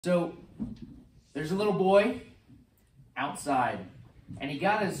So there's a little boy outside, and he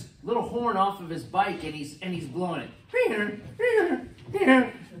got his little horn off of his bike, and he's blowing it.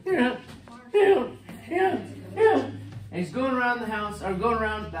 And he's going around the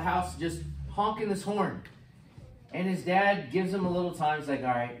house, just honking this horn. And his dad gives him a little time. He's like, all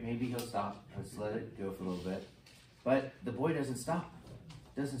right, maybe he'll stop. Let's let it go for a little bit. But the boy doesn't stop.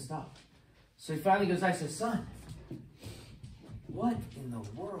 So he finally goes, I said, son, what in the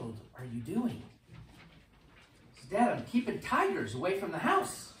world are you doing? He says, Dad, I'm keeping tigers away from the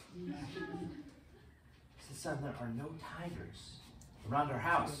house. He says, son, there are no tigers around our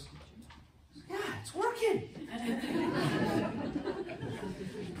house. Says, yeah, it's working.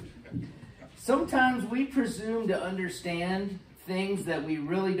 Sometimes we presume to understand things that we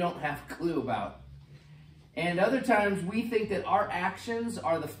really don't have a clue about. And other times we think that our actions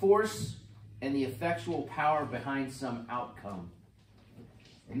are the force and the effectual power behind some outcome.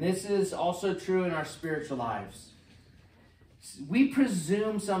 And this is also true in our spiritual lives. We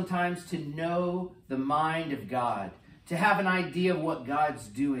presume sometimes to know the mind of God, to have an idea of what God's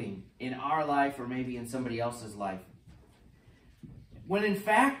doing in our life or maybe in somebody else's life. When in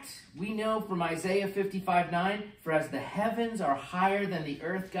fact, we know from Isaiah 55:9, for as the heavens are higher than the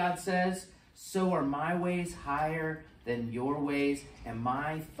earth, God says, so are my ways higher than your ways, and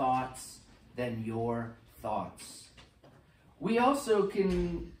my thoughts than your thoughts. We also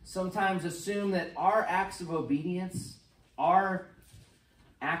can sometimes assume that our acts of obedience, our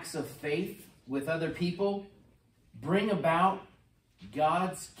acts of faith with other people, bring about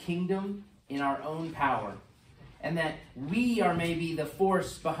God's kingdom in our own power. And that we are maybe the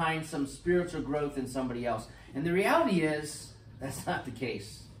force behind some spiritual growth in somebody else. And the reality is, that's not the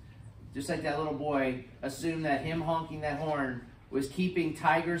case. Just like that little boy assumed that him honking that horn was keeping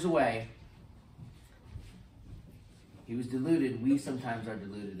tigers away. He was deluded. We sometimes are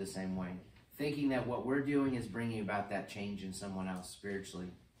deluded the same way. Thinking that what we're doing is bringing about that change in someone else spiritually.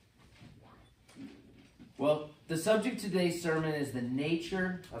 Well, the subject of today's sermon is the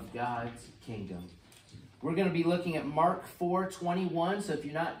nature of God's kingdom. We're going to be looking at Mark 4:21. So if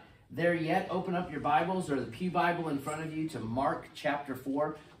you're not there yet, open up your Bibles or the Pew Bible in front of you to Mark chapter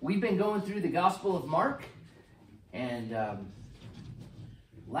 4. We've been going through the Gospel of Mark. And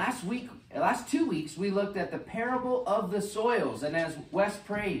last 2 weeks, we looked at the parable of the soils. And as Wes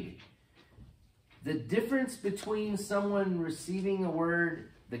prayed, the difference between someone receiving the word,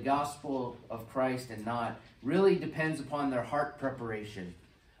 the gospel of Christ, and not really depends upon their heart preparation.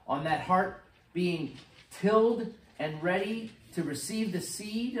 On that heart being tilled and ready to receive the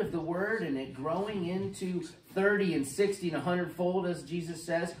seed of the word and it growing into 30 and 60 and 100-fold, as Jesus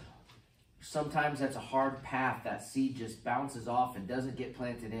says. Sometimes that's a hard path. That seed just bounces off and doesn't get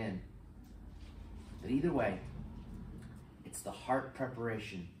planted in. But either way, it's the heart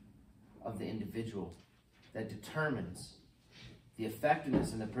preparation of the individual that determines the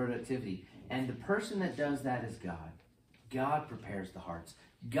effectiveness and the productivity. And the person that does that is God. God prepares the hearts.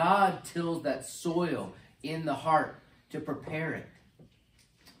 God tills that soil in the heart to prepare it.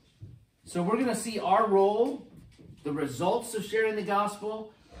 So we're going to see our role, the results of sharing the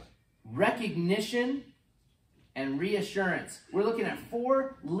gospel, recognition, and reassurance. We're looking at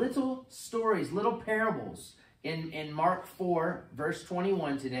 4 little stories, little parables in Mark 4, verse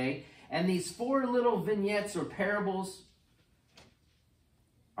 21 today. And these 4 little vignettes or parables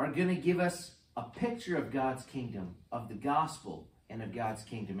are going to give us a picture of God's kingdom, of the gospel, and of God's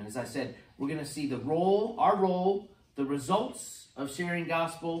kingdom. And as I said, we're going to see the role, our role, the results of sharing the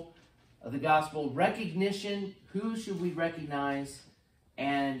gospel, recognition, who should we recognize,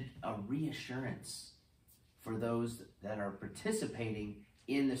 and a reassurance for those that are participating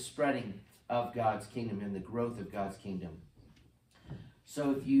in the spreading of God's kingdom and the growth of God's kingdom.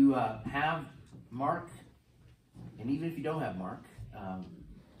 So if you have Mark, and even if you don't have Mark,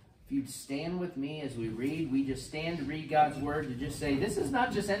 if you'd stand with me as we read, we just stand to read God's word to just say, this is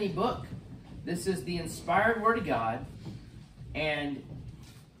not just any book. This is the inspired word of God, and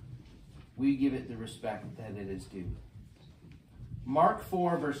we give it the respect that it is due. Mark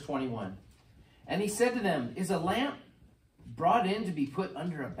 4, verse 21. And he said to them, is a lamp brought in to be put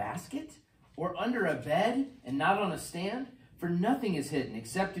under a basket or under a bed and not on a stand? For nothing is hidden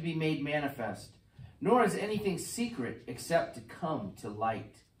except to be made manifest, nor is anything secret except to come to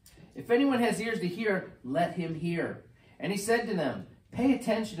light. If anyone has ears to hear, let him hear. And he said to them, pay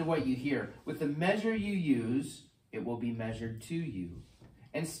attention to what you hear. With the measure you use, it will be measured to you.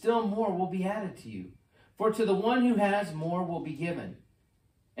 And still more will be added to you. For to the one who has, more will be given.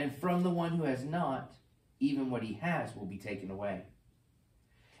 And from the one who has not, even what he has will be taken away.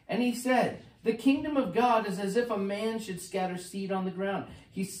 And he said, the kingdom of God is as if a man should scatter seed on the ground.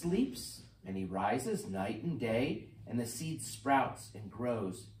 He sleeps and he rises night and day, and the seed sprouts and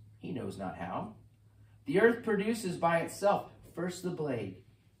grows. He knows not how. The earth produces by itself first the blade,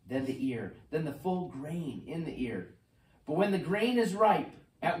 then the ear, then the full grain in the ear. But when the grain is ripe,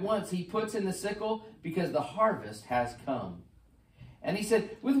 at once he puts in the sickle, because the harvest has come. And he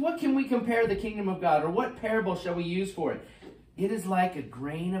said, with what can we compare the kingdom of God, or what parable shall we use for it? It is like a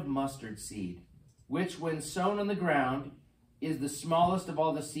grain of mustard seed, which when sown on the ground is the smallest of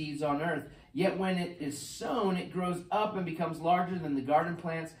all the seeds on earth. Yet when it is sown, it grows up and becomes larger than the garden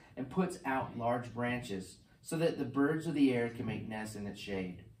plants and puts out large branches, so that the birds of the air can make nests in its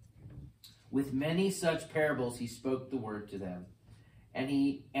shade. With many such parables he spoke the word to them,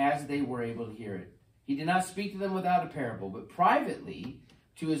 and as they were able to hear it. He did not speak to them without a parable, but privately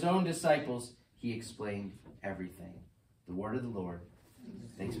to his own disciples he explained everything. The word of the Lord.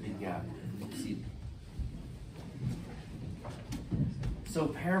 Thanks be to God. So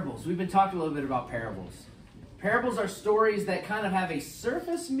parables. We've been talking a little bit about parables. Parables are stories that kind of have a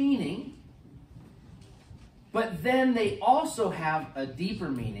surface meaning, but then they also have a deeper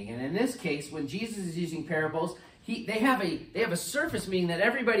meaning. And in this case, when Jesus is using parables, they have a surface meaning that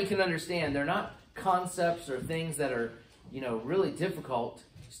everybody can understand. They're not concepts or things that are, really difficult.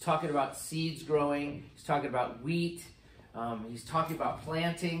 He's talking about seeds growing. He's talking about wheat. He's talking about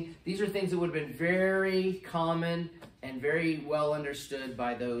planting. These are things that would have been very common and very well understood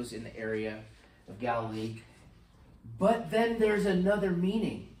by those in the area of Galilee. But then there's another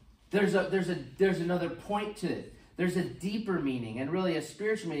meaning. There's another point to it. There's a deeper meaning and really a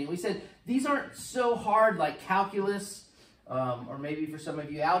spiritual meaning. We said these aren't so hard like calculus or maybe for some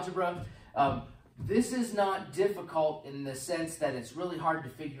of you algebra. This is not difficult in the sense that it's really hard to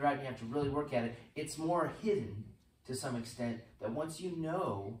figure out and you have to really work at it. It's more hidden to some extent, that once you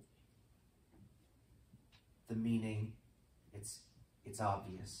know the meaning, it's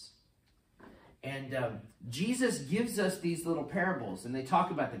obvious. And Jesus gives us these little parables, and they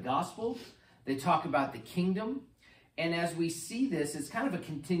talk about the gospel, they talk about the kingdom, and as we see this, it's kind of a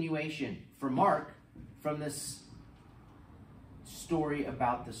continuation for Mark from this story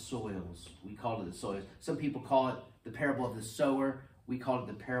about the soils. We call it the soils. Some people call it the parable of the sower. We call it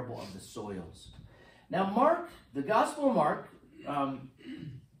the parable of the soils. Now, Mark, the Gospel of Mark, I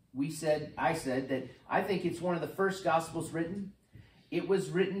said that I think it's one of the first Gospels written. It was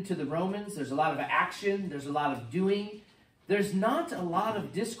written to the Romans. There's a lot of action. There's a lot of doing. There's not a lot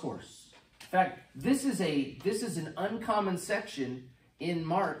of discourse. In fact, this is an uncommon section in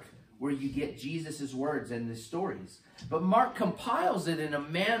Mark where you get Jesus' words and the stories. But Mark compiles it in a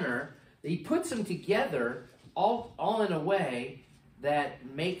manner that he puts them together all in a way that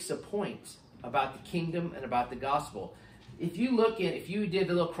makes a point about the kingdom and about the gospel. If you did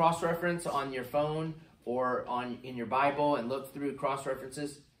a little cross-reference on your phone or in your Bible and look through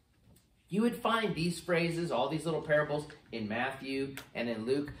cross-references, you would find these phrases, all these little parables in Matthew and in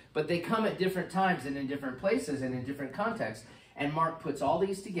Luke, but they come at different times and in different places and in different contexts. And Mark puts all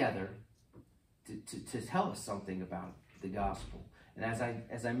these together to tell us something about the gospel. And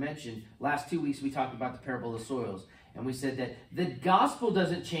as I mentioned, last 2 weeks we talked about the parable of the soils. And we said that the gospel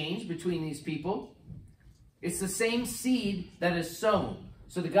doesn't change between these people. It's the same seed that is sown.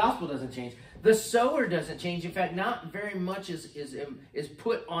 So the gospel doesn't change. The sower doesn't change. In fact, not very much is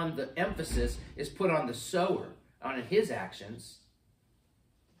put on the emphasis, is put on the sower, on his actions.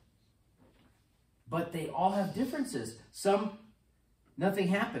 But they all have differences. Some, nothing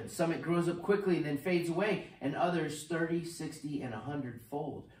happens. Some it grows up quickly and then fades away. And others 30, 60, and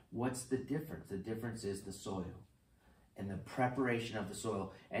 100-fold. What's the difference? The difference is the soil and the preparation of the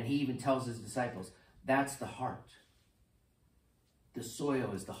soil. And he even tells his disciples, that's the heart. The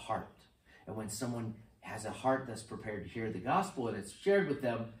soil is the heart. And when someone has a heart that's prepared to hear the gospel and it's shared with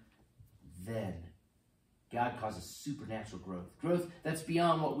them, then God causes supernatural growth. Growth that's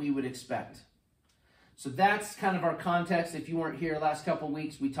beyond what we would expect. So that's kind of our context. If you weren't here last couple of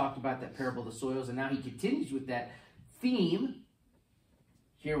weeks, we talked about that parable of the soils, and now he continues with that theme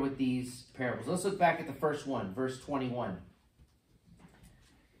here with these parables. Let's look back at the first one, verse 21.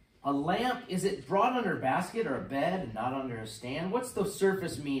 A lamp, is it brought under a basket or a bed and not under a stand? What's the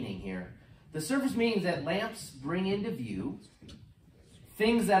surface meaning here? The surface meaning is that lamps bring into view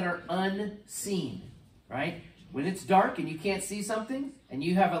things that are unseen, right? When it's dark and you can't see something, and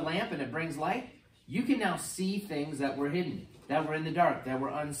you have a lamp and it brings light, you can now see things that were hidden, that were in the dark, that were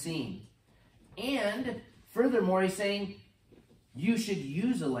unseen. And furthermore, he's saying you should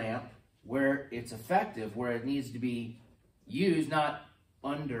use a lamp where it's effective, where it needs to be used, not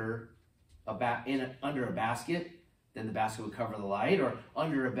under a basket, then the basket would cover the light, or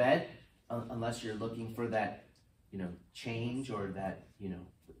under a bed, unless you're looking for that, change, or that,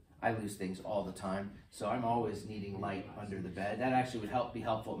 I lose things all the time, so I'm always needing light under the bed. That actually would be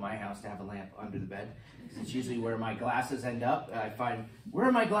helpful at my house to have a lamp under the bed. It's usually where my glasses end up. I find, where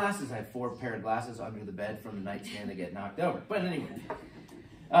are my glasses? I have 4 pair of glasses under the bed from the nightstand that get knocked over. But anyway,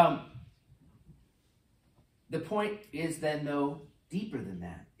 the point is then, though, deeper than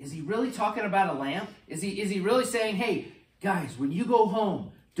that. Is he really talking about a lamp? Is he really saying, hey, guys, when you go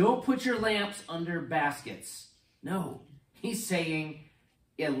home, don't put your lamps under baskets? No. He's saying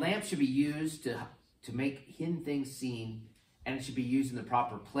a lamp should be used to make hidden things seen, and it should be used in the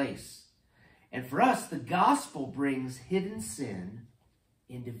proper place. And for us, the gospel brings hidden sin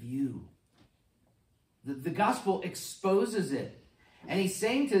into view. The gospel exposes it. And he's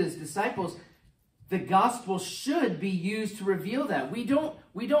saying to his disciples, the gospel should be used to reveal that. We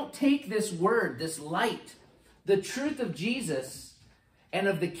don't take this word, this light, the truth of Jesus and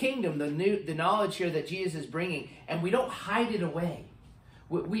of the kingdom, the knowledge here that Jesus is bringing, and we don't hide it away.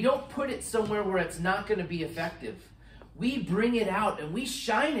 We don't put it somewhere where it's not going to be effective. We bring it out and we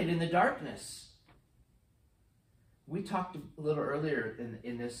shine it in the darkness. We talked a little earlier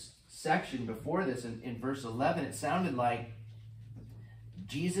in this section before this, in verse 11, it sounded like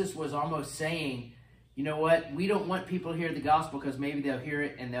Jesus was almost saying, you know what, we don't want people to hear the gospel because maybe they'll hear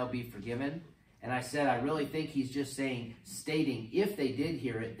it and they'll be forgiven. And I said, I really think he's just stating, if they did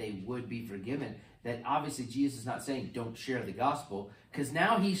hear it, they would be forgiven. That obviously Jesus is not saying don't share the gospel, because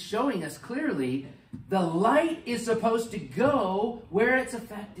now he's showing us clearly the light is supposed to go where it's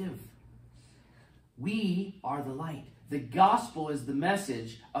effective. We are the light. The gospel is the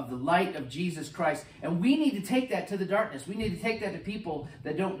message of the light of Jesus Christ. And we need to take that to the darkness. We need to take that to people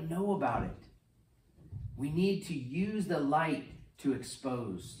that don't know about it. We need to use the light to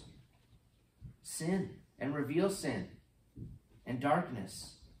expose sin and reveal sin and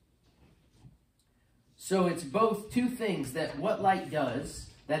darkness. So it's both two things, that what light does,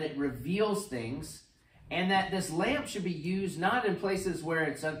 that it reveals things, and that this lamp should be used not in places where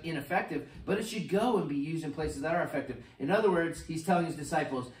it's ineffective, but it should go and be used in places that are effective. In other words, he's telling his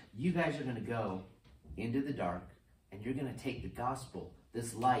disciples, you guys are going to go into the dark, and you're going to take the gospel,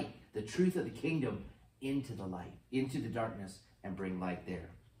 this light, the truth of the kingdom, into the light, into the darkness, and bring light there.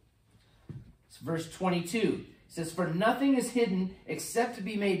 It's verse 22. It says, for nothing is hidden except to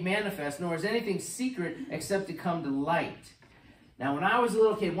be made manifest, nor is anything secret except to come to light. Now, when I was a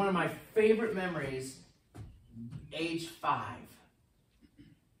little kid, one of my favorite memories, age 5,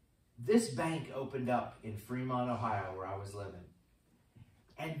 this bank opened up in Fremont, Ohio, where I was living.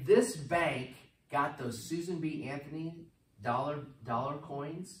 And this bank got those Susan B. Anthony dollar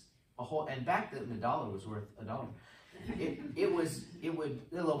coins. And back then, the dollar was worth $1. It was a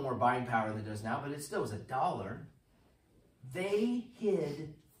little more buying power than it does now, but it still was $1. They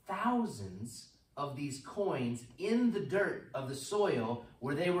hid thousands of these coins in the dirt of the soil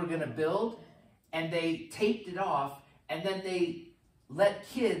where they were going to build, and they taped it off, and then they let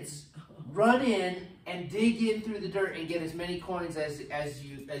kids run in and dig in through the dirt and get as many coins as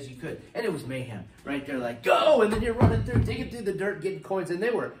you could. And it was mayhem, right? They're like, go! And then you're running through, digging through the dirt, getting coins, and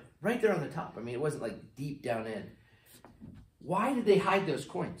they were right there on the top. I mean, it wasn't like deep down in. Why did they hide those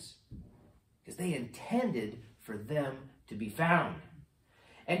coins? Because they intended for them to be found.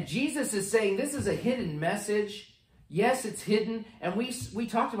 And Jesus is saying this is a hidden message. Yes, it's hidden. And we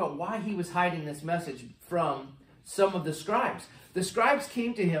talked about why he was hiding this message from some of the scribes. The scribes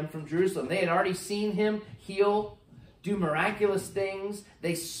came to him from Jerusalem. They had already seen him heal, do miraculous things.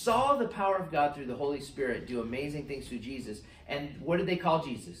 They saw the power of God through the Holy Spirit do amazing things through Jesus. And what did they call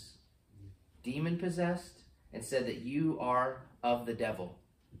Jesus? Demon-possessed. And said that you are of the devil.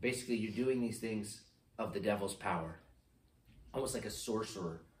 Basically, you're doing these things of the devil's power. Almost like a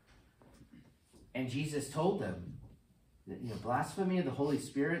sorcerer. And Jesus told them that, blasphemy of the Holy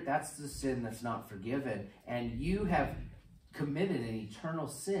Spirit, that's the sin that's not forgiven. And you have committed an eternal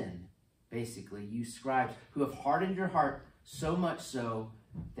sin, basically, you scribes, who have hardened your heart so much so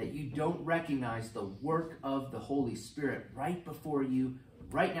that you don't recognize the work of the Holy Spirit right before you,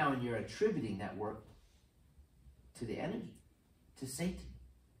 right now, and you're attributing that work to the enemy, to Satan.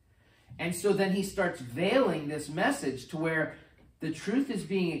 And so then he starts veiling this message to where the truth is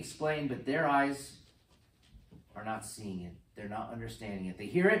being explained, but their eyes are not seeing it. They're not understanding it. They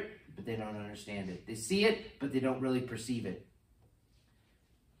hear it, but they don't understand it. They see it, but they don't really perceive it.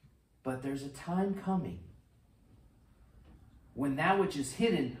 But there's a time coming when that which is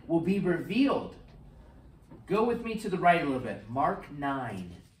hidden will be revealed. Go with me to the right a little bit. Mark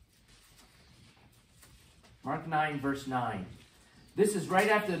 9. Mark 9, verse 9. This is right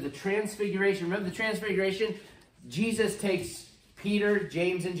after the transfiguration. Remember the transfiguration? Jesus takes Peter,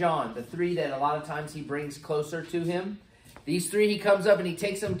 James, and John, the three that a lot of times he brings closer to him. These three, he comes up and he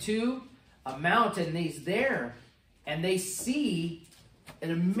takes them to a mountain, and he's there, and they see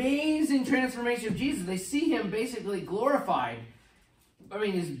an amazing transformation of Jesus. They see him basically glorified. I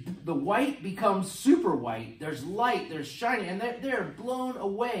mean, the white becomes super white. There's light, there's shining, and they're blown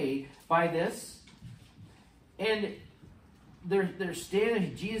away by this. And they're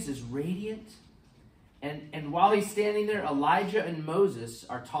standing, Jesus is radiant. And while he's standing there, Elijah and Moses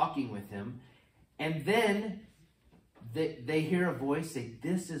are talking with him. And then they hear a voice say,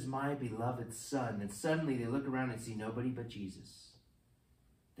 "This is my beloved son." And suddenly they look around and see nobody but Jesus.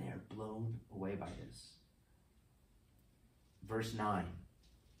 They are blown away by this. Verse 9.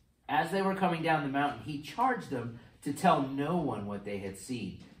 As they were coming down the mountain, he charged them to tell no one what they had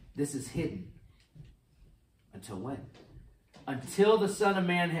seen. This is hidden. Until when? Until the Son of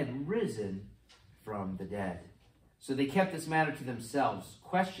Man had risen from the dead. So they kept this matter to themselves,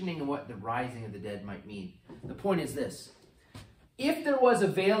 questioning what the rising of the dead might mean. The point is this. If there was a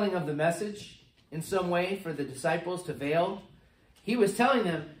veiling of the message in some way for the disciples to veil, he was telling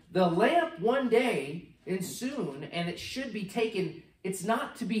them, the lamp one day and soon, and it should be taken. It's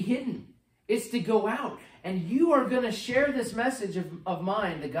not to be hidden. It's to go out. And you are going to share this message of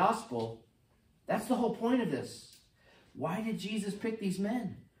mine, the gospel. That's the whole point of this. Why did Jesus pick these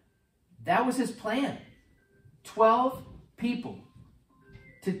men? That was his plan. 12 people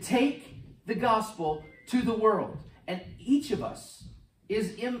to take the gospel to the world. And each of us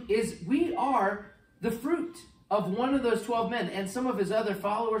we are the fruit of one of those 12 men and some of his other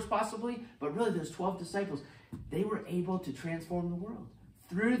followers possibly, but really those 12 disciples. They were able to transform the world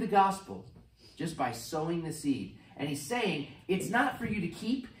through the gospel just by sowing the seed. And he's saying, it's not for you to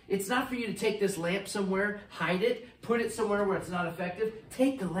keep. It's not for you to take this lamp somewhere, hide it, put it somewhere where it's not effective.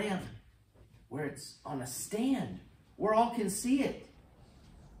 Take the lamp where it's on a stand, where all can see it,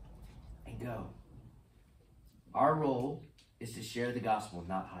 and go. Our role is to share the gospel,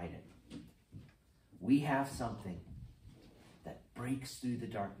 not hide it. We have something that breaks through the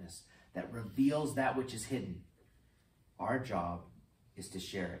darkness, that reveals that which is hidden. Our job is to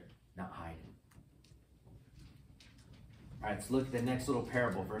share it, not hide it. All right, let's look at the next little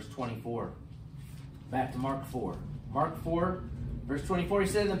parable, verse 24. Back to Mark 4. Mark 4, verse 24, he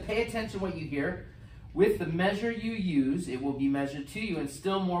said, "Then pay attention to what you hear. With the measure you use, it will be measured to you, and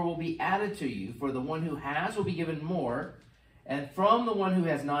still more will be added to you. For the one who has will be given more, and from the one who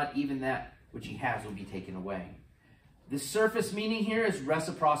has not, even that which he has will be taken away." The surface meaning here is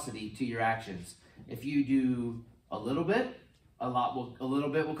reciprocity to your actions. If you do a little bit, a little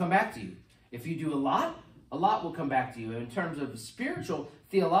bit will come back to you. If you do a lot will come back to you. In terms of spiritual,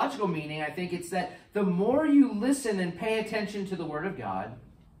 theological meaning, I think it's that the more you listen and pay attention to the Word of God,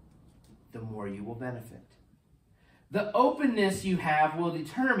 the more you will benefit. The openness you have will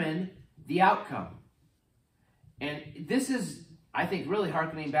determine the outcome. And this is, I think, really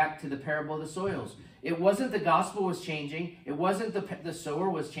hearkening back to the parable of the soils. It wasn't the gospel was changing. It wasn't the sower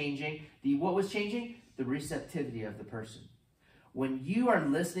was changing. What was changing? The receptivity of the person. When you are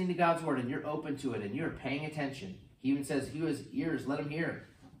listening to God's word and you're open to it and you're paying attention, he even says, "He who has ears, let him hear."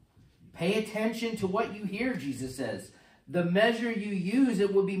 Pay attention to what you hear, Jesus says. The measure you use,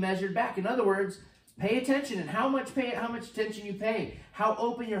 it will be measured back. In other words, pay attention, and how much attention you pay, how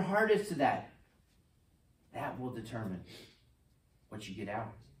open your heart is to that. That will determine what you get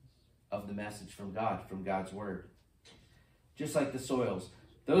out of the message from God, from God's word. Just like the soils.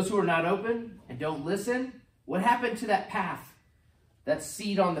 Those who are not open and don't listen, what happened to that path? That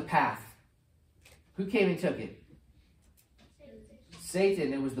seed on the path. Who came and took it?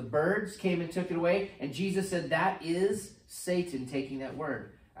 Satan. It was the birds came and took it away. And Jesus said that is Satan taking that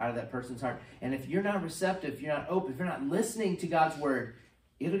word out of that person's heart. And if you're not receptive, if you're not open, if you're not listening to God's word,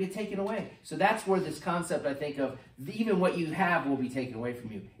 it'll get taken away. So that's where this concept, I think, of even what you have will be taken away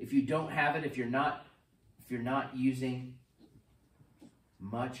from you. If you don't have it, if you're not using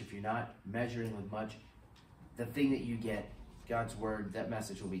much, if you're not measuring with much, the thing that you get, God's word, that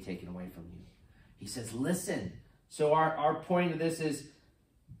message will be taken away from you. He says, listen. So our point of this is,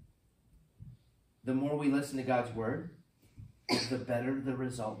 the more we listen to God's word, the better the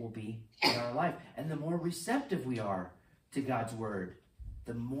result will be in our life. And the more receptive we are to God's word,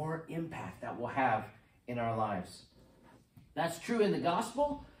 the more impact that will have in our lives. That's true in the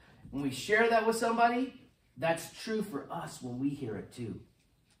gospel. When we share that with somebody, that's true for us when we hear it too.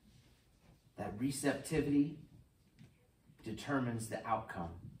 That receptivity determines the outcome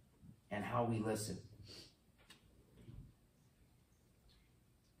and how we listen.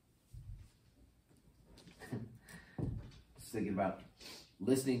 Just thinking about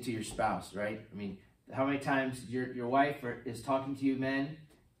listening to your spouse, right? I mean, how many times your wife is talking to you, men,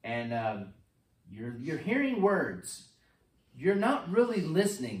 and you're hearing words. You're not really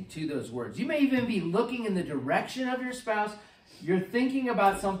listening to those words. You may even be looking in the direction of your spouse. You're thinking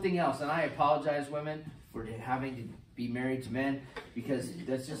about something else. And I apologize, women, for having to be married to men, because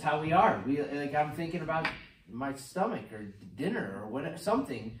that's just how we are. I'm thinking about my stomach or dinner or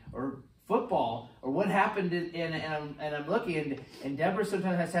something, or football, or what happened, and I'm looking, and Deborah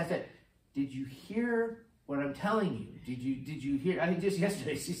sometimes has said, "Did you hear what I'm telling you? Did you hear?" I think just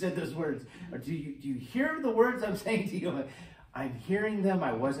yesterday she said those words. Or do you hear the words I'm saying to you? I'm hearing them.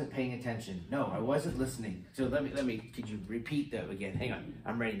 I wasn't paying attention. No, I wasn't listening. So let me. Could you repeat that again? Hang on.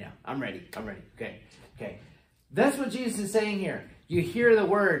 I'm ready now. I'm ready. Okay. That's what Jesus is saying here. You hear the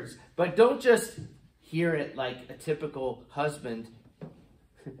words, but don't just hear it like a typical husband.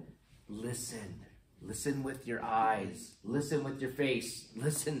 Listen. Listen with your eyes. Listen with your face.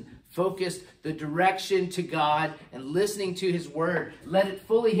 Listen. Focus the direction to God and listening to his word. Let it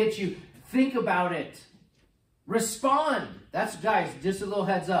fully hit you. Think about it. Respond. That's, guys, just a little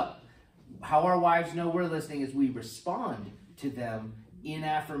heads up. How our wives know we're listening is we respond to them in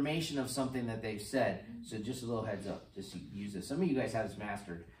affirmation of something that they've said. So just a little heads up. Just use this. Some of you guys have this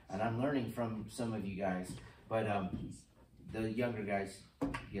mastered, and I'm learning from some of you guys. But the younger guys,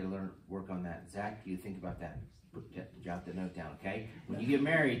 you got to work on that. Zach, you think about that. Jot the note down, okay? When you get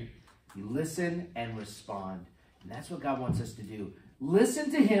married, you listen and respond. And that's what God wants us to do.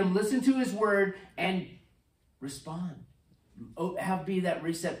 Listen to him, listen to his word, and respond. Be that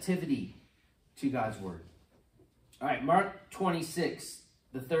receptivity to God's word. All right, Mark 26,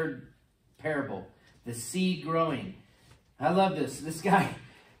 the third parable, the seed growing. I love this. This guy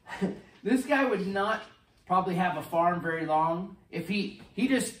would not probably have a farm very long if he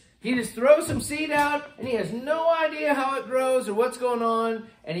just throws some seed out, and he has no idea how it grows or what's going on.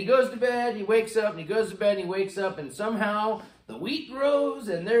 And he goes to bed, he wakes up, and he goes to bed, and he wakes up, and somehow the wheat grows,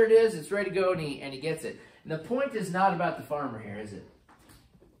 and there it is. It's ready to go, and he gets it. And the point is not about the farmer here, is it?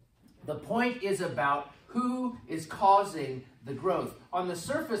 The point is about who is causing the growth. On the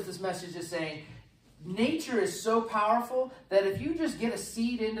surface, this message is saying nature is so powerful that if you just get a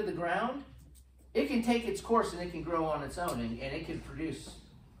seed into the ground, it can take its course and it can grow on its own, and it can produce,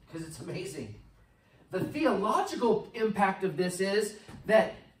 because it's amazing. The theological impact of this is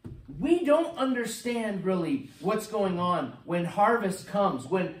that we don't understand really what's going on when harvest comes,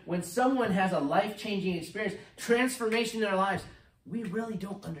 when someone has a life-changing experience, transformation in their lives. We really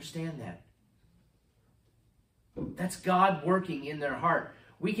don't understand that. That's God working in their heart.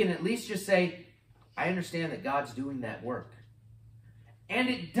 We can at least just say, I understand that God's doing that work. And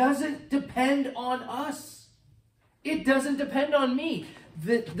it doesn't depend on us. It doesn't depend on me.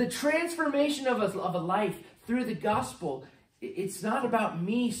 The transformation of a life through the gospel, it's not about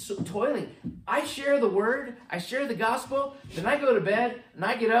me toiling. I share the word, I share the gospel, then I go to bed, and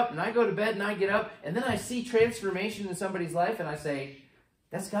I get up, and I go to bed, and I get up, and then I see transformation in somebody's life, and I say,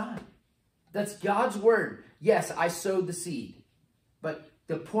 that's God. That's God's word. Yes, I sowed the seed. But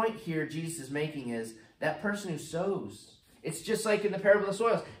the point here Jesus is making is that person who sows, it's just like in the parable of the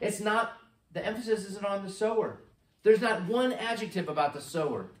soils. It's not, the emphasis isn't on the sower. There's not one adjective about the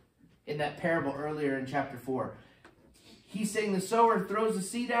sower in that parable earlier in chapter 4. He's saying the sower throws the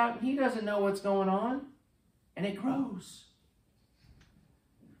seed out, and he doesn't know what's going on, and it grows.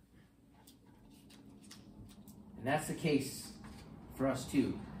 And that's the case for us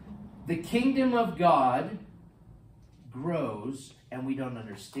too. The kingdom of God grows, and we don't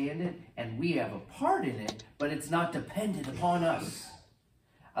understand it, and we have a part in it, but it's not dependent upon us.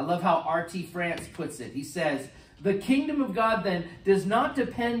 I love how R.T. France puts it. He says, the kingdom of God then does not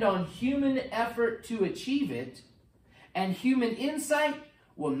depend on human effort to achieve it, and human insight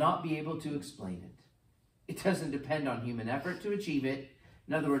will not be able to explain it. It doesn't depend on human effort to achieve it.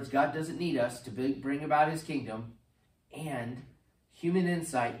 In other words, God doesn't need us to bring about his kingdom, and human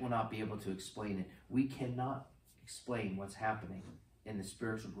insight will not be able to explain it. We cannot explain what's happening in the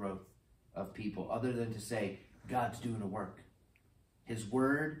spiritual growth of people other than to say, God's doing a work. His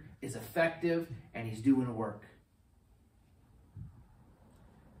word is effective, and he's doing a work.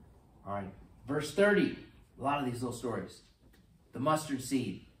 All right, verse 30. A lot of these little stories. The mustard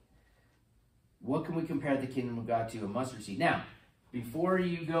seed. What can we compare the kingdom of God to? A mustard seed. Now, before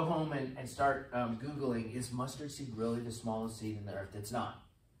you go home and start Googling, is mustard seed really the smallest seed in the earth? It's not.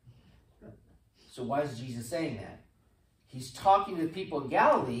 So why is Jesus saying that? He's talking to the people in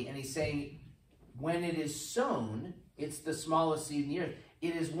Galilee, and he's saying, when it is sown, it's the smallest seed in the earth.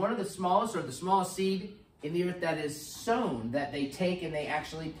 It is one of the smallest, or the smallest seed in the earth that is sown, that they take and they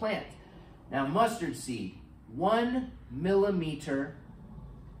actually plant. Now, mustard seed, 1 millimeter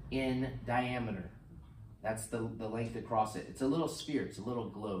in diameter. That's the length across it. It's a little sphere. It's a little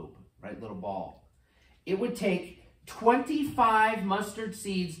globe, right? Little ball. It would take 25 mustard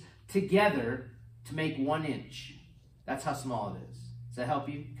seeds together to make 1 inch. That's how small it is. Does that help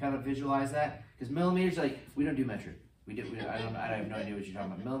you kind of visualize that? Because millimeters, like, we don't do metric. I have no idea what you're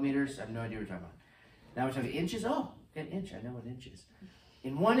talking about. Millimeters, I have no idea what you're talking about. Now we're talking inches. Oh, an inch. I know what inch is.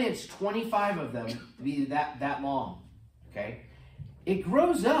 In 1 inch, 25 of them to be that long. Okay? It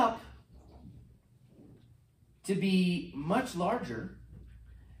grows up to be much larger,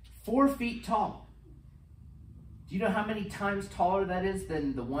 4 feet tall. Do you know how many times taller that is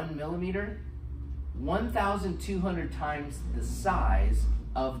than the 1 millimeter? 1,200 times the size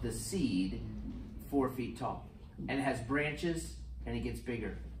of the seed, 4 feet tall. And it has branches, and it gets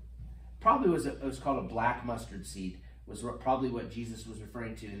bigger. Probably it was called a black mustard seed, was probably what Jesus was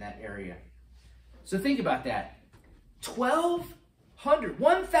referring to in that area. So think about that.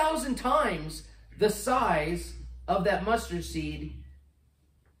 1,000 times the size of that mustard seed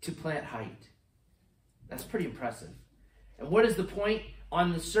to plant height. That's pretty impressive. And what is the point?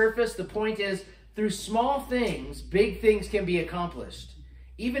 On the surface, the point is, through small things, big things can be accomplished.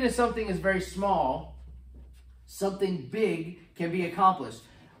 Even if something is very small, something big can be accomplished.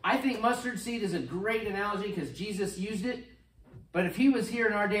 I think mustard seed is a great analogy because Jesus used it. But if he was here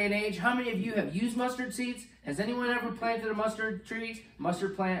in our day and age, how many of you have used mustard seeds? Has anyone ever planted a mustard tree,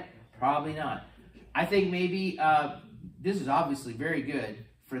 mustard plant? Probably not. I think maybe this is obviously very good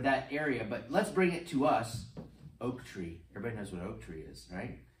for that area, but let's bring it to us. Oak tree. Everybody knows what oak tree is,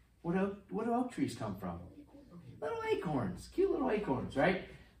 right? What do oak trees come from? Little acorns. Cute little acorns, right?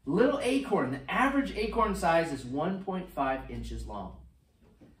 Little acorn. The average acorn size is 1.5 inches long.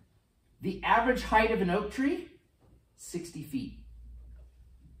 The average height of an oak tree, 60 feet.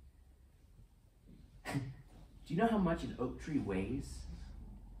 Do you know how much an oak tree weighs?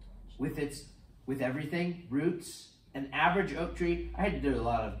 With everything, roots, an average oak tree, I had to do a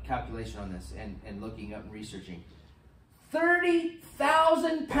lot of calculation on this and looking up and researching.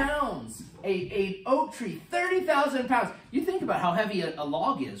 30,000 pounds, a oak tree, 30,000 pounds. You think about how heavy a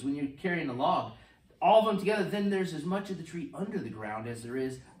log is when you're carrying a log. All of them together, then there's as much of the tree under the ground as there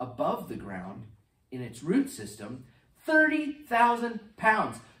is above the ground in its root system. 30,000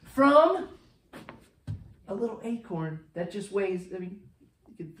 pounds from a little acorn that just weighs, I mean,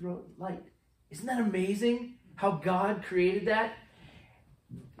 you can throw it light. Isn't that amazing how God created that?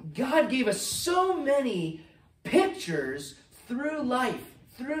 God gave us so many pictures through life,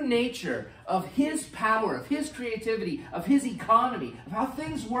 through nature, of his power, of his creativity, of his economy, of how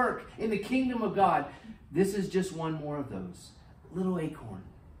things work in the kingdom of God. This is just one more of those. Little acorn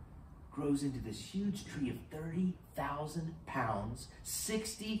grows into this huge tree of 30,000 pounds,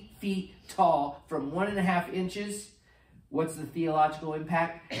 60 feet tall, from 1.5 inches. What's the theological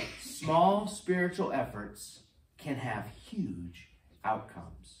impact? Small spiritual efforts can have huge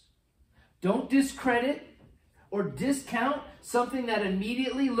outcomes. Don't discredit or discount something that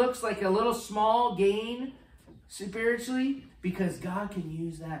immediately looks like a little small gain spiritually, because God can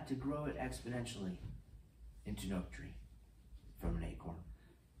use that to grow it exponentially into an oak tree from an acorn.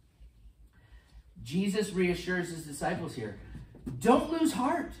 Jesus reassures his disciples here. Don't lose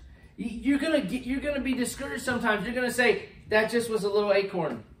heart. You're gonna be discouraged sometimes. You're gonna say, that just was a little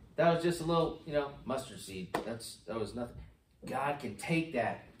acorn. That was just a little, mustard seed. That was nothing. God can take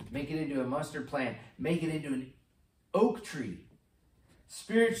that, make it into a mustard plant, make it into an oak tree.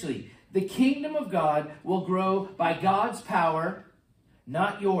 Spiritually, the kingdom of God will grow by God's power,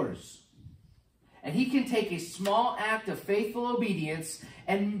 not yours. And he can take a small act of faithful obedience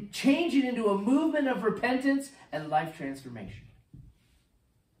and change it into a movement of repentance and life transformation.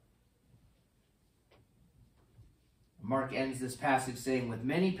 Mark ends this passage saying, with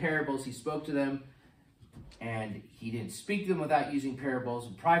many parables he spoke to them, and he didn't speak to them without using parables.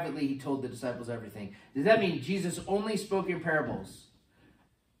 And privately he told the disciples everything. Does that mean Jesus only spoke in parables?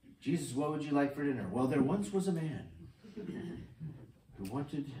 Jesus, what would you like for dinner? Well, there once was a man who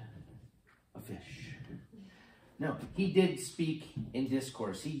wanted a fish. No, he did speak in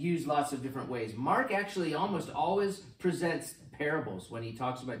discourse. He used lots of different ways. Mark actually almost always presents parables when he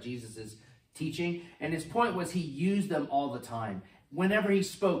talks about Jesus' teaching. And his point was he used them all the time. Whenever he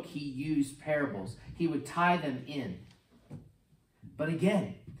spoke, he used parables. He would tie them in. But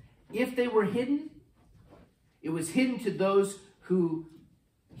again, if they were hidden, it was hidden to those who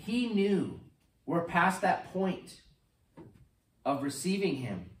he knew were past that point of receiving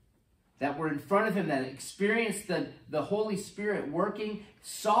him, that were in front of him, that experienced the Holy Spirit working,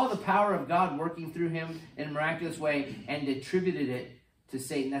 saw the power of God working through him in a miraculous way, and attributed it to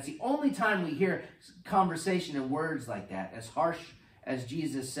Satan. That's the only time we hear conversation and words like that, as harsh as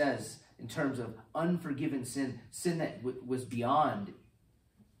Jesus says in terms of unforgiven sin, sin that was beyond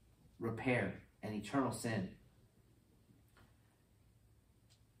repair, and eternal sin.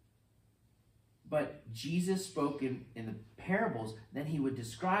 But Jesus spoke in the parables, then he would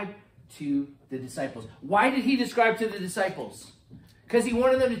describe to the disciples. Why did he describe to the disciples? Because he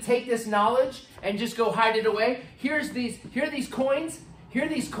wanted them to take this knowledge and just go hide it away. Here are these coins,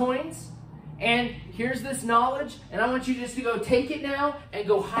 and here's this knowledge, and I want you just to go take it now and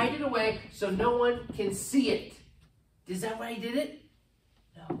go hide it away so no one can see it. Is that why he did it?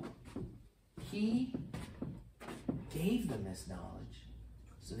 No. He gave them this knowledge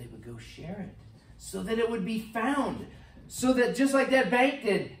so they would go share it, so that it would be found, so that just like that bank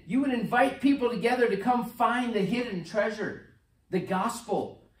did, you would invite people together to come find the hidden treasure, the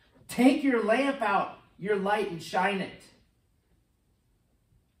gospel. Take your lamp out, your light, and shine it.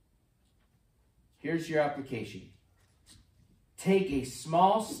 Here's your application. Take a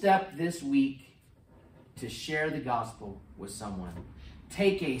small step this week to share the gospel with someone.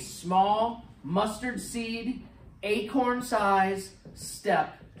 Take a small mustard seed, acorn size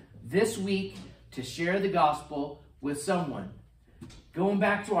step this week to share the gospel with someone. Going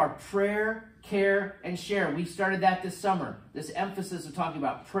back to our prayer, care, and share. We started that this summer. This emphasis of talking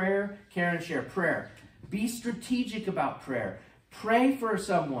about prayer, care, and share. Prayer. Be strategic about prayer. Pray for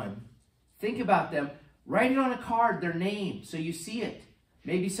someone. Think about them. Write it on a card, their name, so you see it.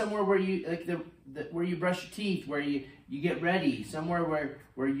 Maybe somewhere where you where you brush your teeth, where you get ready, somewhere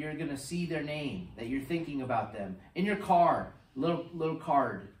where you're going to see their name, that you're thinking about them. In your car, little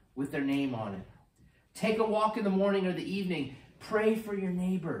card with their name on it. Take a walk in the morning or the evening. Pray for your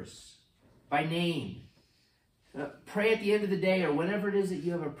neighbors by name. Pray at the end of the day or whenever it is that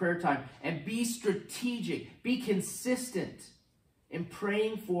you have a prayer time. And be strategic. Be consistent in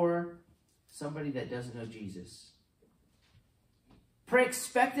praying for somebody that doesn't know Jesus. Pray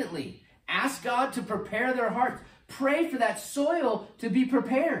expectantly. Ask God to prepare their hearts. Pray for that soil to be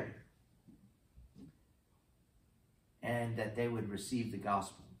prepared. And that they would receive the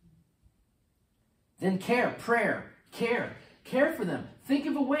gospel. Then care, prayer, care. Care for them. Think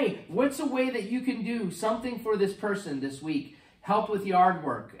of a way. What's a way that you can do something for this person this week? Help with yard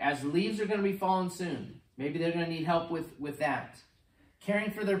work, as the leaves are going to be falling soon. Maybe they're going to need help with that.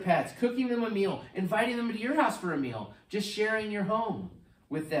 Caring for their pets, cooking them a meal, inviting them to your house for a meal, just sharing your home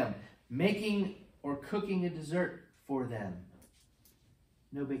with them, making or cooking a dessert for them.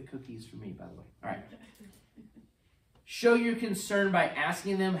 No big cookies for me, by the way. All right. Show your concern by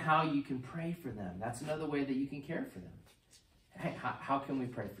asking them how you can pray for them. That's another way that you can care for them. Hey, how can we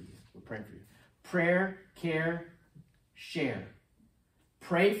pray for you? We're praying for you. Prayer, care, share.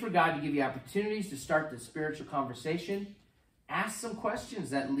 Pray for God to give you opportunities to start the spiritual conversation. Ask some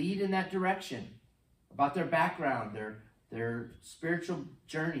questions that lead in that direction about their background, their spiritual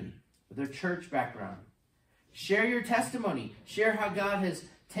journey, their church background. Share your testimony. Share how God has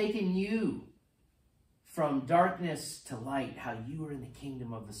taken you from darkness to light, how you are in the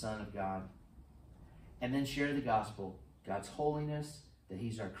kingdom of the Son of God. And then share the gospel, God's holiness, that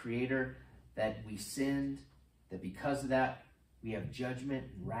he's our creator, that we sinned, that because of that we have judgment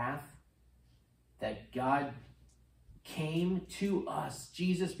and wrath, that God came to us.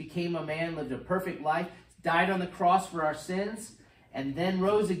 Jesus became a man, lived a perfect life, died on the cross for our sins, and then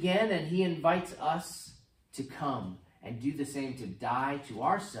rose again, and he invites us to come and do the same, to die to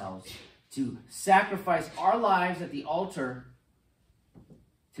ourselves, to sacrifice our lives at the altar,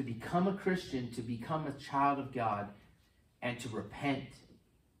 to become a Christian, to become a child of God, and to repent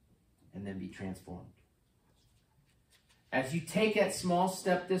and then be transformed. As you take that small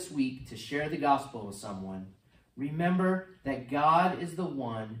step this week to share the gospel with someone, remember that God is the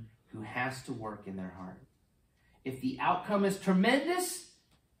one who has to work in their heart. If the outcome is tremendous,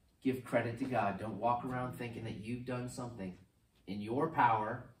 give credit to God. Don't walk around thinking that you've done something in your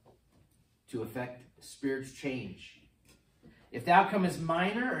power to affect spiritual change. If the outcome is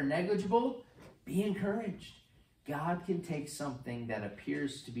minor or negligible, be encouraged. God can take something that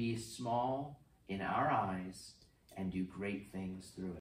appears to be small in our eyes and do great things through it.